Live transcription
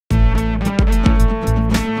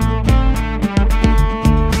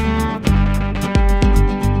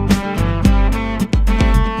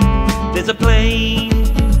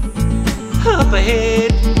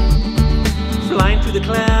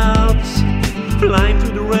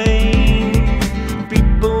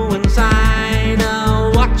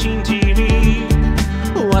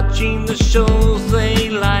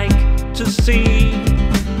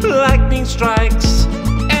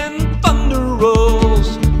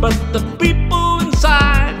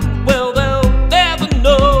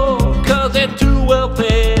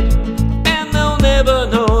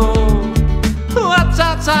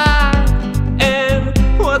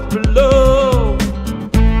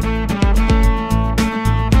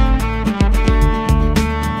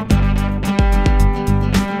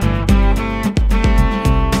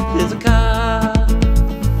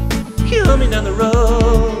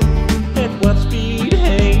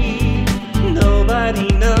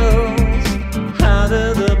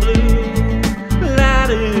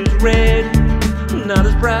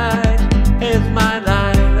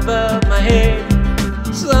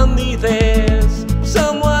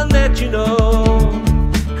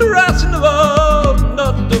last in the world,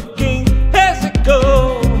 not looking as they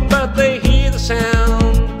go, but they hear the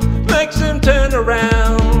sound, makes them turn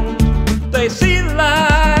around. They see the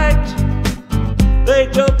light, they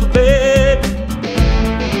jump a bit.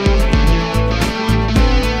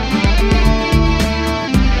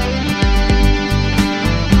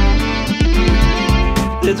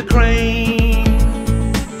 There's a crane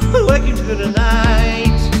working through the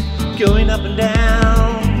night, going up and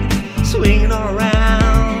down, swinging all around.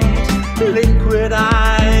 Liquid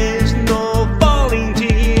eyes, no falling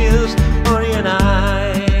tears, only an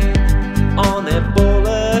eye on that bowl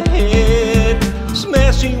ahead.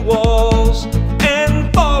 Smashing walls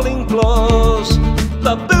and falling floors.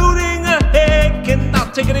 The building ahead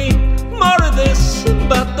cannot take any more of this,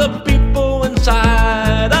 but the people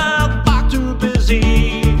inside are far too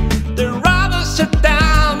busy. They'd rather sit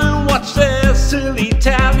down and watch their silly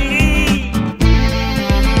tally.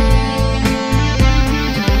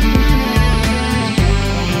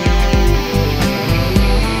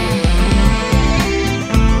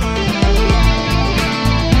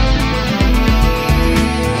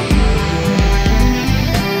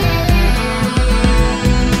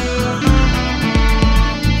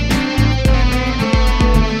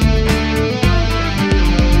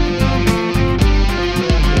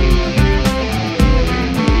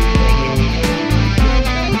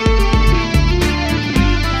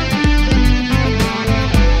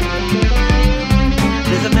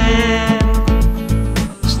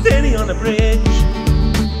 Standing on the bridge,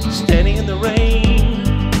 standing in the rain,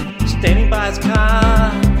 standing by his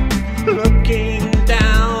car, looking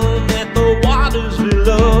down at the waters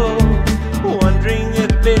below, wondering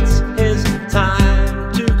if it's his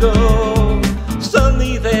time to go.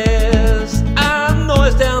 Suddenly there's a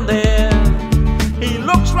noise down there. He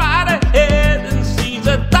looks right ahead and sees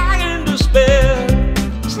a dying despair.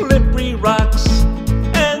 Slippery rocks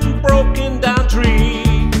and broken down trees.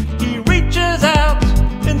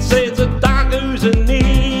 Say it's a dog who's in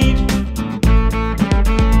need.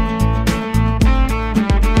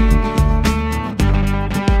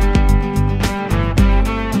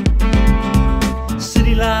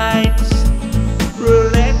 City lights,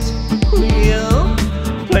 roulette wheel,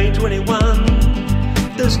 play 21.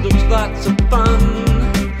 This looks lots of fun.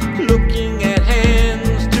 Looking at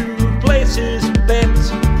hands to places bet.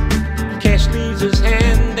 Cash leaves his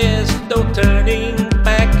hand, there's no turning